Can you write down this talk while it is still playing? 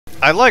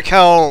I like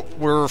how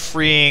we're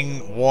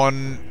freeing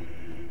one,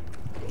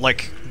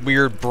 like,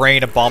 weird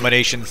brain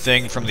abomination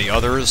thing from the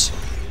others.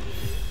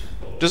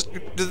 Just,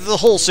 the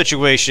whole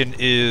situation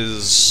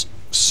is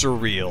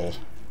surreal.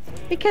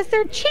 Because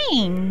they're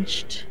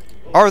changed.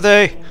 Are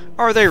they?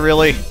 Are they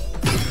really?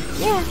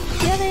 Yeah,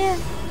 they are.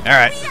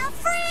 Alright. We are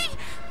free!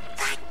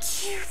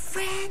 Thank you,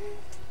 friend.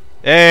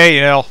 Hey,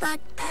 you know. But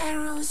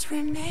perils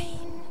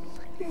remain,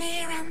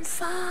 near and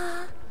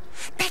far.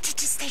 Better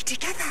to stay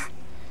together.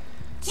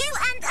 You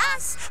and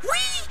us,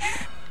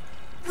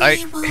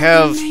 we will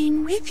have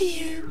remain with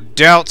you.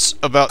 Doubts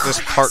about this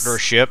Call us,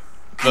 partnership,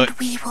 but and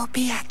we will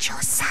be at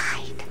your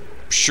side.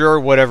 sure,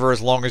 whatever,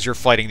 as long as you're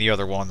fighting the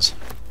other ones.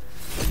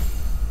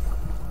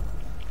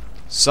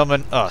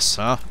 Summon us,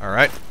 huh?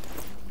 Alright.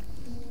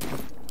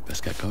 Let's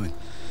get going.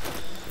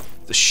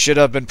 The shit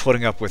I've been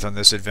putting up with on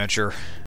this adventure.